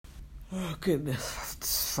Oh goodness,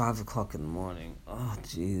 it's 5 o'clock in the morning. Oh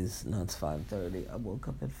jeez, no, it's 5:30. I woke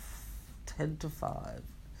up at 10 to 5.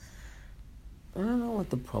 I don't know what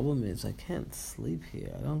the problem is. I can't sleep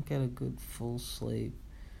here. I don't get a good full sleep.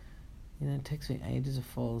 It takes me ages to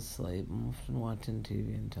fall asleep. I'm often watching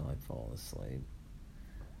TV until I fall asleep,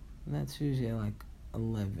 and that's usually like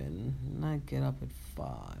 11. And I get up at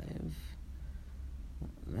 5.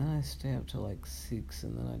 Then I stay up till like 6,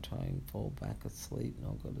 and then I try and fall back asleep, and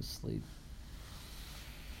I'll go to sleep.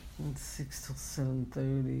 And 6 till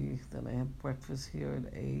 7:30. Then I have breakfast here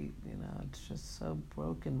at 8. It's just so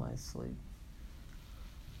broken, my sleep.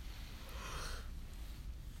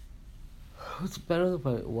 It's better than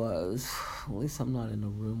what it was. At least I'm not in a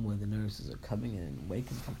room where the nurses are coming in and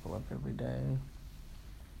waking people up every day.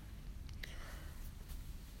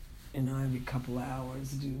 Every couple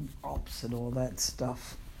hours do ops and all that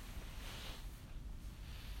stuff.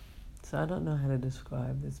 So I don't know how to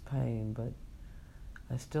describe this pain, but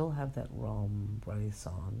I still have that ROM brace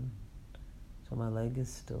on. So my leg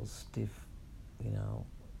is still stiff,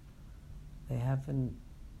 They have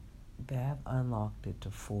unlocked it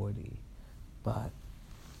to 40, but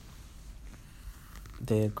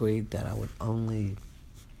they agreed that I would only,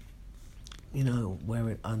 wear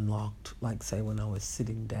it unlocked, like say when I was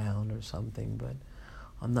sitting down or something, but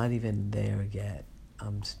I'm not even there yet.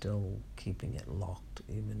 I'm still keeping it locked,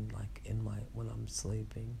 even like when I'm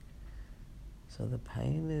sleeping. So the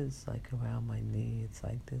pain is like around my knee. It's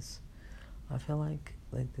like this. I feel like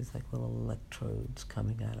there's like little electrodes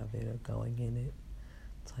coming out of it or going in it.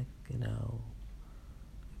 It's like,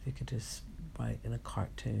 if you could just write in a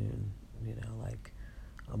cartoon, like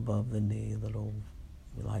above the knee, little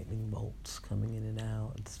lightning bolts coming in and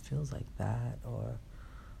out. It feels like that, or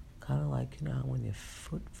kind of like, when your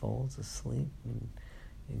foot falls asleep and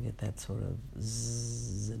you get that sort of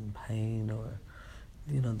zzz and pain, or,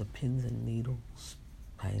 the pins and needles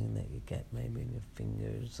pain that you get maybe in your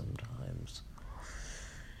fingers sometimes.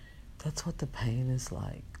 That's what the pain is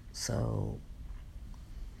like. So,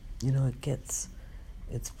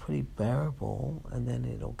 it's pretty bearable, and then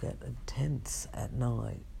it'll get intense at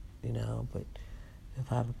night, but if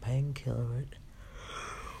I have a painkiller,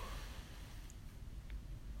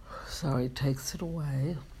 it takes it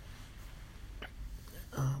away.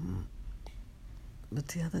 But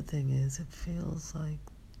the other thing is, it feels like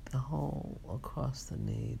the whole across the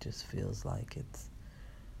knee just feels like it's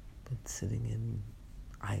been sitting in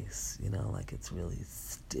ice, like it's really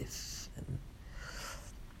stiff. And,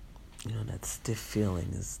 that stiff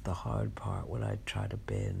feeling is the hard part. When I try to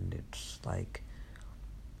bend, it's like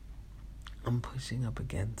I'm pushing up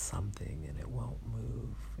against something and it won't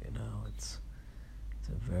move, It's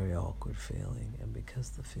a very awkward feeling. And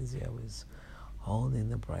because the physio is holding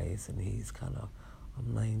the brace and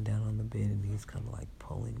I'm laying down on the bed and he's kind of like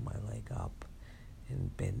pulling my leg up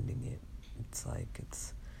and bending it. It's like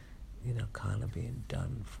it's, kind of being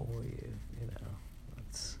done for you,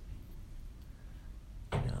 It's,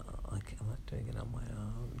 like I'm not doing it on my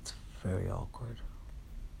own. It's very awkward.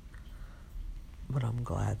 But I'm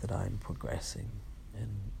glad that I'm progressing.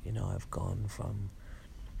 And, I've gone from,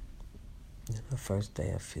 the first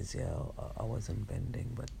day of physio, I wasn't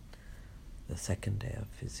bending, but the second day of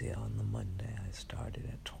physio, on the Monday, I started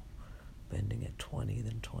at bending at 20,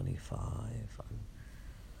 then 25.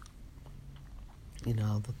 And,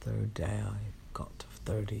 the third day I got to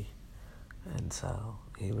 30. And so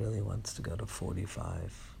he really wants to go to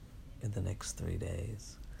 45 in the next 3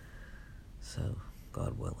 days. So,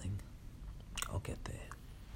 God willing, I'll get there.